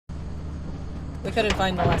We couldn't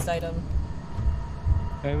find the last item.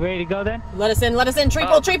 Are you ready to go then? Let us in, let us in!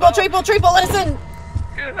 Triple, triple, triple, triple, let us in!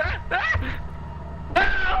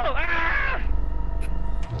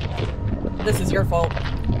 This is your fault.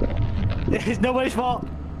 It's nobody's fault.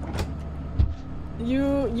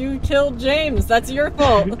 You killed James. That's your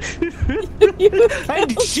fault. I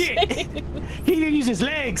did shit. He didn't use his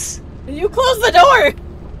legs. You closed the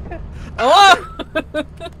door. Oh!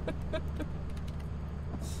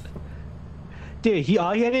 Dude,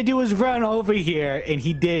 all he had to do was run over here, and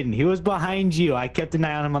he didn't. He was behind you. I kept an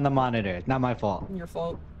eye on him on the monitor. It's not my fault. Your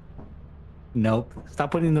fault. Nope.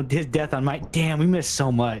 Stop putting his death on my. Damn, we missed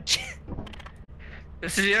so much.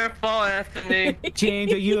 This is your fault, Anthony.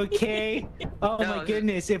 James, are you okay? Oh No, my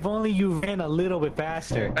goodness! If only you ran a little bit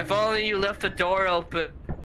faster. If only you left the door open.